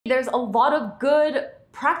There's a lot of good,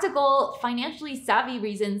 practical, financially savvy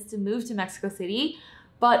reasons to move to Mexico City.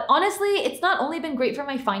 But honestly, it's not only been great for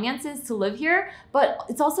my finances to live here, but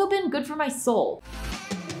it's also been good for my soul.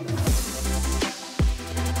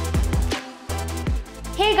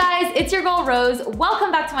 Hey guys, it's your girl Rose.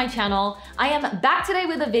 Welcome back to my channel. I am back today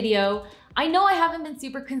with a video. I know I haven't been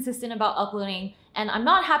super consistent about uploading, and I'm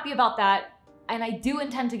not happy about that, and I do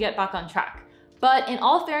intend to get back on track. But in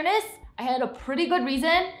all fairness, I had a pretty good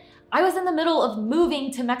reason. I was in the middle of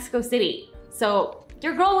moving to Mexico City, so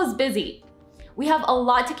your girl was busy. We have a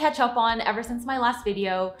lot to catch up on ever since my last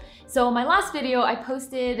video. So my last video, I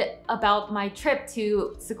posted about my trip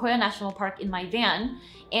to Sequoia National Park in my van,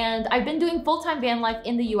 and I've been doing full-time van life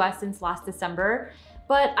in the US since last December,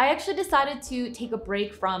 but I actually decided to take a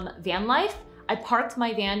break from van life. I parked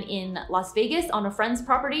my van in Las Vegas on a friend's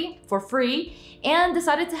property for free and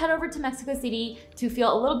decided to head over to Mexico City to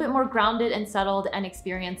feel a little bit more grounded and settled and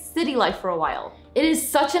experience city life for a while. It is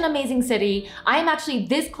such an amazing city. I am actually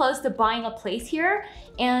this close to buying a place here,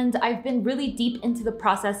 and I've been really deep into the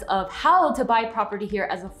process of how to buy property here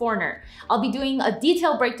as a foreigner. I'll be doing a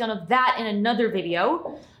detailed breakdown of that in another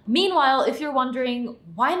video. Meanwhile, if you're wondering,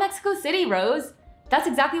 why Mexico City, Rose? That's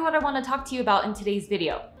exactly what I want to talk to you about in today's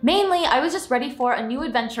video. Mainly, I was just ready for a new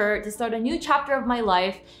adventure, to start a new chapter of my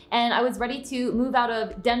life, and I was ready to move out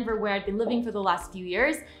of Denver, where I'd been living for the last few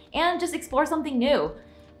years, and just explore something new.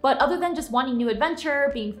 But other than just wanting new adventure,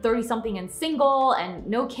 being 30-something and single and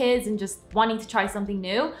no kids and just wanting to try something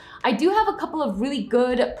new, I do have a couple of really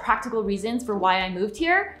good practical reasons for why I moved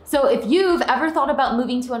here. So if you've ever thought about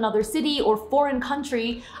moving to another city or foreign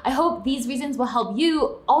country, I hope these reasons will help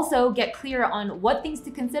you also get clear on what things to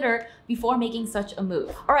consider before making such a move.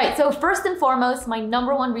 All right, so first and foremost, my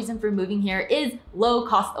number one reason for moving here is low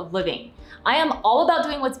cost of living. I am all about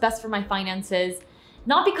doing what's best for my finances.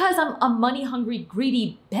 Not because I'm a money-hungry,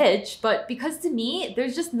 greedy bitch, but because to me,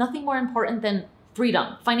 there's just nothing more important than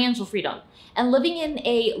freedom, financial freedom. And living in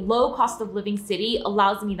a low cost of living city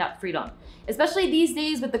allows me that freedom. Especially these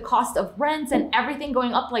days with the cost of rents and everything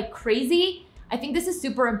going up like crazy, I think this is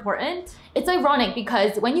super important. It's ironic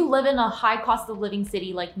because when you live in a high cost of living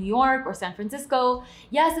city like New York or San Francisco,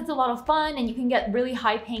 yes, it's a lot of fun and you can get really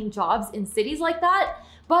high paying jobs in cities like that.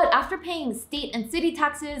 But after paying state and city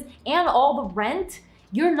taxes and all the rent,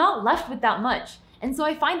 you're not left with that much. And so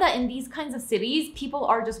I find that in these kinds of cities, people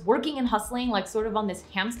are just working and hustling like sort of on this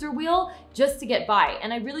hamster wheel just to get by.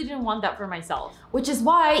 And I really didn't want that for myself. Which is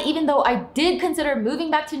why, even though I did consider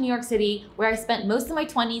moving back to New York City, where I spent most of my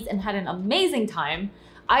 20s and had an amazing time,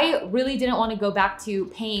 I really didn't want to go back to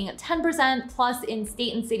paying 10% plus in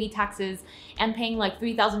state and city taxes and paying like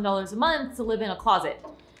 $3,000 a month to live in a closet.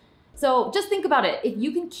 So just think about it. If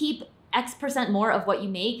you can keep X% more of what you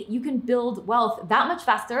make, you can build wealth that much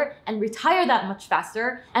faster and retire that much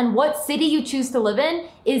faster. And what city you choose to live in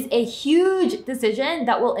is a huge decision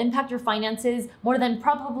that will impact your finances more than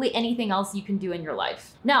probably anything else you can do in your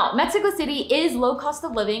life. Now, Mexico City is low cost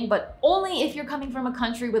of living, but only if you're coming from a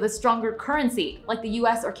country with a stronger currency, like the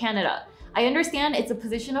US or Canada. I understand it's a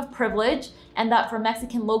position of privilege and that for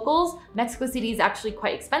Mexican locals, Mexico City is actually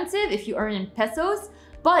quite expensive if you earn in pesos.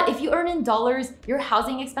 But if you earn in dollars, your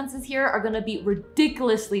housing expenses here are gonna be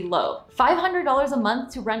ridiculously low. $500 a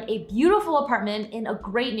month to rent a beautiful apartment in a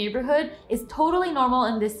great neighborhood is totally normal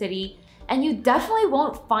in this city, and you definitely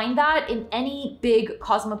won't find that in any big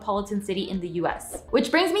cosmopolitan city in the US.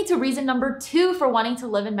 Which brings me to reason number 2 for wanting to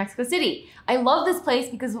live in Mexico City. I love this place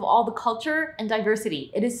because of all the culture and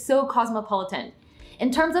diversity. It is so cosmopolitan.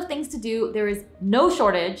 In terms of things to do, there is no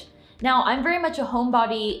shortage. Now, I'm very much a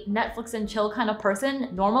homebody, Netflix and chill kind of person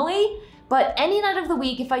normally, but any night of the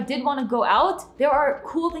week, if I did want to go out, there are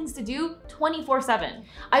cool things to do 24/7.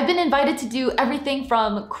 I've been invited to do everything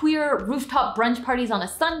from queer rooftop brunch parties on a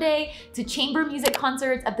Sunday, to chamber music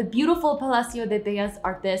concerts at the beautiful Palacio de Bellas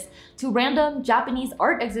Artes, to random Japanese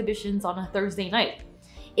art exhibitions on a Thursday night.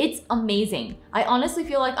 It's amazing. I honestly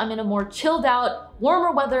feel like I'm in a more chilled out,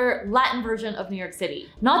 warmer weather, Latin version of New York City.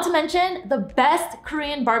 Not to mention, the best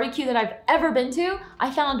Korean barbecue that I've ever been to, I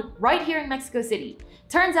found right here in Mexico City.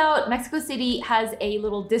 Turns out Mexico City has a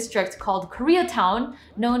little district called Koreatown,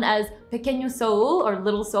 known as Pequeño Seoul or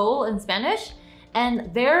Little Seoul in Spanish.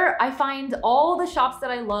 And there I find all the shops that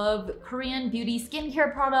I love, Korean beauty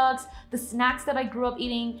skincare products, the snacks that I grew up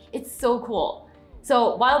eating. It's so cool.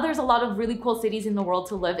 So while there's a lot of really cool cities in the world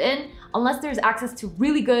to live in, unless there's access to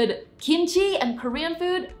really good kimchi and Korean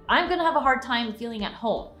food, I'm gonna have a hard time feeling at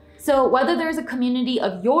home. So whether there's a community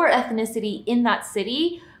of your ethnicity in that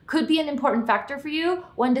city, could be an important factor for you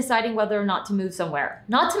when deciding whether or not to move somewhere.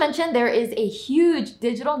 Not to mention, there is a huge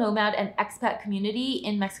digital nomad and expat community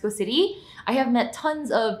in Mexico City. I have met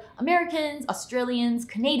tons of Americans, Australians,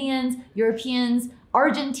 Canadians, Europeans,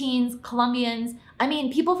 Argentines, Colombians. I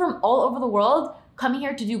mean, people from all over the world coming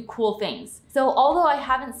here to do cool things. So although I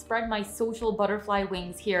haven't spread my social butterfly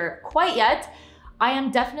wings here quite yet, I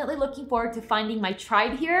am definitely looking forward to finding my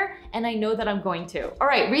tribe here, and I know that I'm going to. All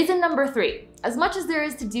right, reason number 3. As much as there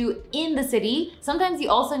is to do in the city, sometimes you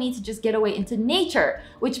also need to just get away into nature,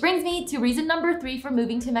 which brings me to reason number 3 for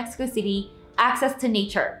moving to Mexico City: access to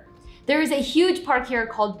nature. There is a huge park here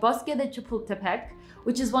called Bosque de Chapultepec,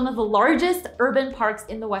 which is one of the largest urban parks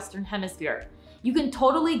in the Western Hemisphere. You can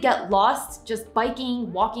totally get lost just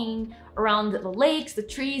biking, walking around the lakes, the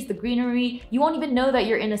trees, the greenery. You won't even know that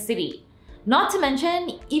you're in a city. Not to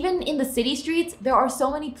mention, even in the city streets, there are so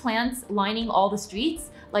many plants lining all the streets,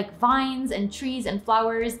 like vines and trees and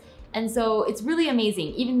flowers. And so it's really amazing.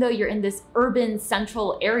 Even though you're in this urban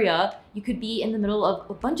central area, you could be in the middle of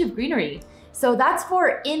a bunch of greenery. So that's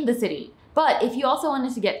for in the city. But if you also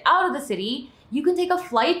wanted to get out of the city, you can take a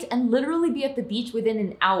flight and literally be at the beach within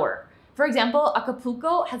an hour. For example,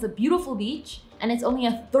 Acapulco has a beautiful beach, and it's only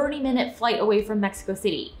a 30-minute flight away from Mexico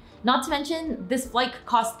City. Not to mention, this flight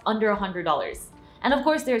costs under $100. And of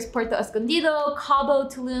course, there's Puerto Escondido, Cabo,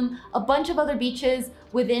 Tulum, a bunch of other beaches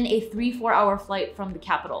within a 3-4 hour flight from the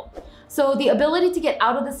capital. So the ability to get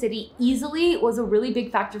out of the city easily was a really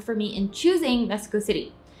big factor for me in choosing Mexico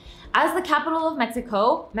City. As the capital of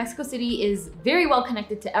Mexico, Mexico City is very well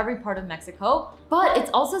connected to every part of Mexico, but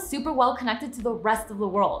it's also super well connected to the rest of the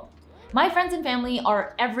world. My friends and family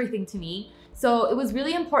are everything to me, so it was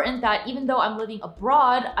really important that even though I'm living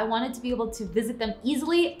abroad, I wanted to be able to visit them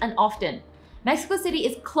easily and often. Mexico City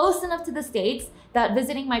is close enough to the States that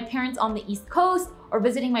visiting my parents on the East Coast or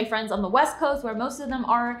visiting my friends on the West Coast, where most of them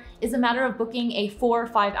are, is a matter of booking a 4 or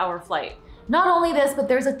 5 hour flight. Not only this, but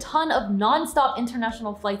there's a ton of non-stop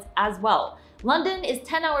international flights as well. London is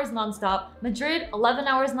 10 hours nonstop, Madrid 11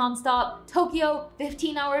 hours nonstop, Tokyo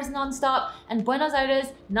 15 hours nonstop, and Buenos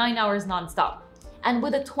Aires 9 hours nonstop. And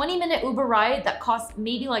with a 20-minute Uber ride that costs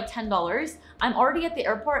maybe like $10, I'm already at the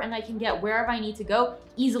airport and I can get wherever I need to go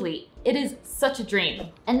easily. It is such a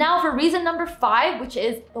dream. And now for reason number 5, which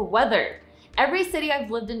is the weather. Every city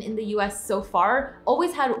I've lived in the US so far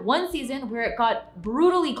always had one season where it got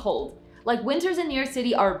brutally cold. Like winters in New York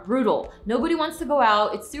City are brutal. Nobody wants to go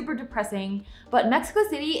out, it's super depressing. But Mexico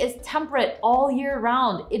City is temperate all year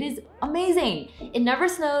round. It is amazing. It never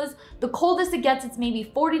snows. The coldest it gets, it's maybe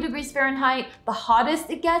 40 degrees Fahrenheit. The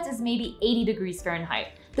hottest it gets is maybe 80 degrees Fahrenheit.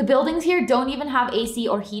 The buildings here don't even have AC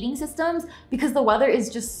or heating systems because the weather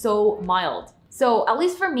is just so mild. So at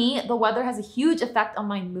least for me, the weather has a huge effect on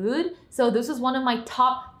my mood. So this was one of my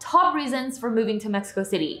top reasons for moving to Mexico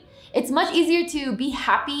City. It's much easier to be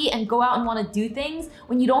happy and go out and want to do things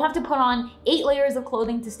when you don't have to put on 8 layers of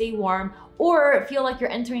clothing to stay warm or feel like you're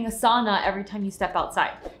entering a sauna every time you step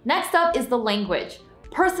outside. Next up is the language.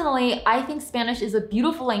 Personally, I think Spanish is a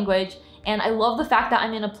beautiful language, and I love the fact that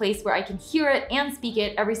I'm in a place where I can hear it and speak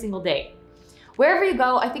it every single day. Wherever you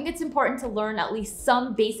go, I think it's important to learn at least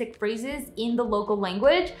some basic phrases in the local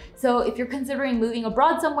language. So if you're considering moving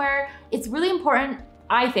abroad somewhere, it's really important,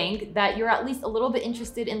 I think, that you're at least a little bit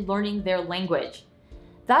interested in learning their language.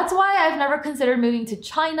 That's why I've never considered moving to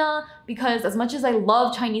China, because as much as I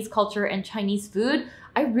love Chinese culture and Chinese food,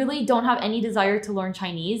 I really don't have any desire to learn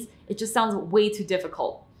Chinese. It just sounds way too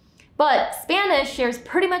difficult. But Spanish shares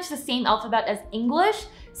pretty much the same alphabet as English,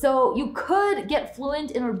 so you could get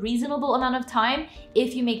fluent in a reasonable amount of time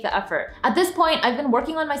if you make the effort. At this point, I've been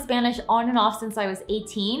working on my Spanish on and off since I was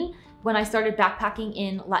 18, when I started backpacking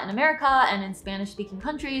in Latin America and in Spanish-speaking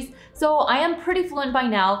countries, so I am pretty fluent by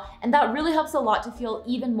now, and that really helps a lot to feel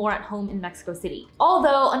even more at home in Mexico City.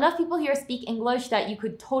 Although enough people here speak English that you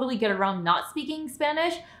could totally get around not speaking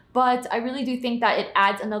Spanish, but I really do think that it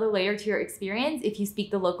adds another layer to your experience if you speak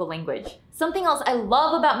the local language. Something else I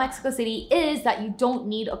love about Mexico City is that you don't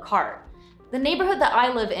need a car. The neighborhood that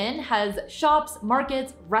I live in has shops,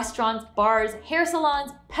 markets, restaurants, bars, hair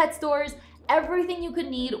salons, pet stores, everything you could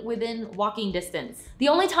need within walking distance. The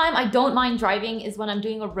only time I don't mind driving is when I'm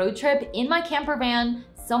doing a road trip in my camper van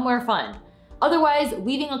somewhere fun. Otherwise,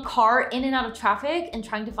 leaving a car in and out of traffic and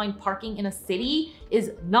trying to find parking in a city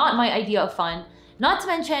is not my idea of fun. Not to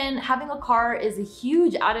mention, having a car is a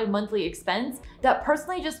huge added monthly expense that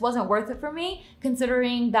personally just wasn't worth it for me,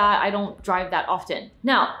 considering that I don't drive that often.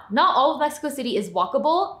 Now, not all of Mexico City is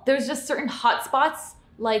walkable. There's just certain hotspots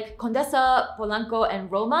like Condesa, Polanco,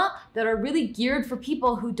 and Roma that are really geared for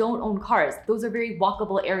people who don't own cars. Those are very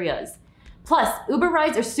walkable areas. Plus, Uber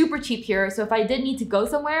rides are super cheap here, so if I did need to go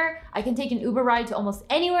somewhere, I can take an Uber ride to almost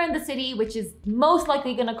anywhere in the city, which is most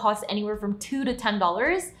likely gonna cost anywhere from $2 to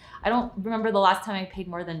 $10. I don't remember the last time I paid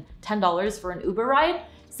more than $10 for an Uber ride,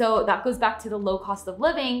 so that goes back to the low cost of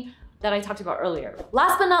living that I talked about earlier.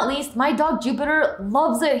 Last but not least, my dog Jupiter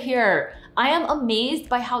loves it here. I am amazed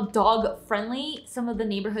by how dog friendly some of the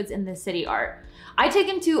neighborhoods in this city are. I take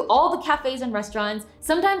him to all the cafes and restaurants.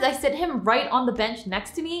 Sometimes I sit him right on the bench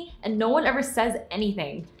next to me and no one ever says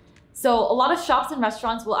anything. So a lot of shops and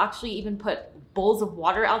restaurants will actually even put bowls of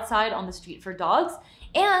water outside on the street for dogs.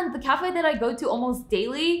 And the cafe that I go to almost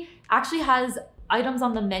daily actually has items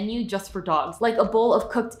on the menu just for dogs, like a bowl of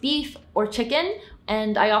cooked beef or chicken,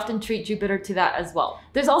 and I often treat Jupiter to that as well.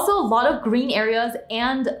 There's also a lot of green areas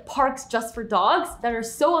and parks just for dogs that are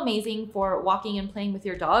so amazing for walking and playing with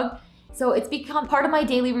your dog. So it's become part of my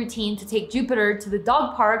daily routine to take Jupiter to the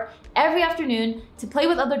dog park every afternoon to play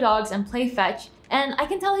with other dogs and play fetch. And I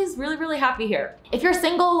can tell he's really, really happy here. If you're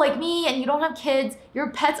single like me and you don't have kids, your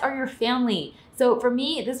pets are your family. So for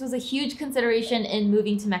me, this was a huge consideration in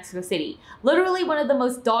moving to Mexico City. Literally one of the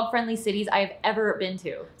most dog-friendly cities I've ever been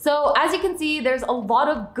to. So as you can see, there's a lot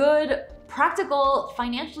of good, practical,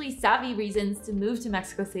 financially savvy reasons to move to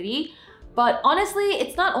Mexico City. But honestly,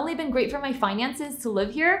 it's not only been great for my finances to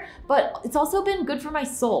live here, but it's also been good for my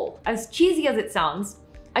soul. As cheesy as it sounds,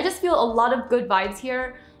 I just feel a lot of good vibes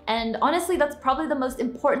here. And honestly, that's probably the most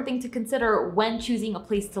important thing to consider when choosing a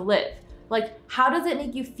place to live. Like, how does it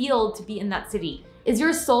make you feel to be in that city? Is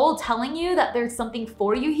your soul telling you that there's something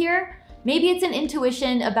for you here? Maybe it's an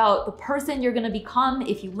intuition about the person you're gonna become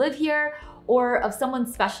if you live here, or of someone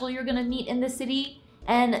special you're gonna meet in the city.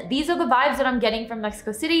 And these are the vibes that I'm getting from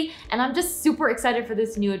Mexico City, and I'm just super excited for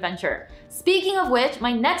this new adventure. Speaking of which,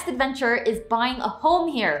 my next adventure is buying a home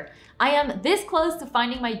here. I am this close to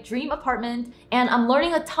finding my dream apartment, and I'm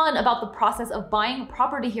learning a ton about the process of buying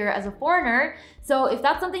property here as a foreigner. So if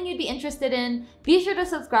that's something you'd be interested in, be sure to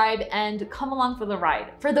subscribe and come along for the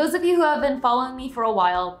ride. For those of you who have been following me for a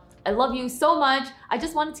while, I love you so much. I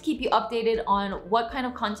just wanted to keep you updated on what kind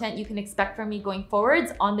of content you can expect from me going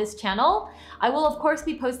forwards on this channel. I will of course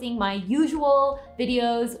be posting my usual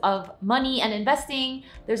videos of money and investing.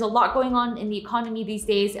 There's a lot going on in the economy these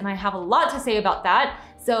days, and I have a lot to say about that.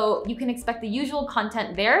 So you can expect the usual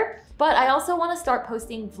content there. But I also want to start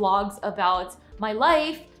posting vlogs about my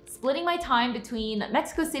life, splitting my time between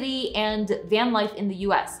Mexico City and van life in the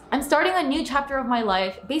US. I'm starting a new chapter of my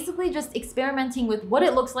life, basically just experimenting with what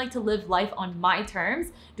it looks like to live life on my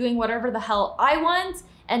terms, doing whatever the hell I want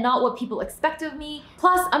and not what people expect of me.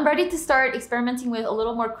 Plus, I'm ready to start experimenting with a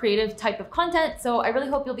little more creative type of content, so I really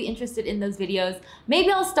hope you'll be interested in those videos.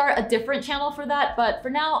 Maybe I'll start a different channel for that, but for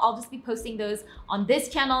now, I'll just be posting those on this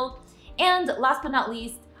channel. And last but not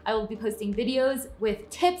least, I will be posting videos with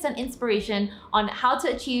tips and inspiration on how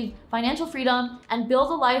to achieve financial freedom and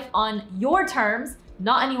build a life on your terms,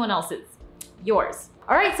 not anyone else's, yours.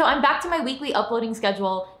 All right, so I'm back to my weekly uploading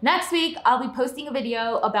schedule. Next week, I'll be posting a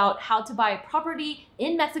video about how to buy a property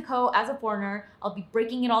in Mexico as a foreigner. I'll be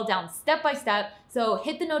breaking it all down step by step, so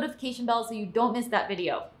hit the notification bell so you don't miss that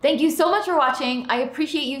video. Thank you so much for watching. I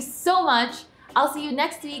appreciate you so much. I'll see you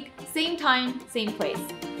next week, same time, same place.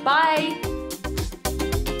 Bye.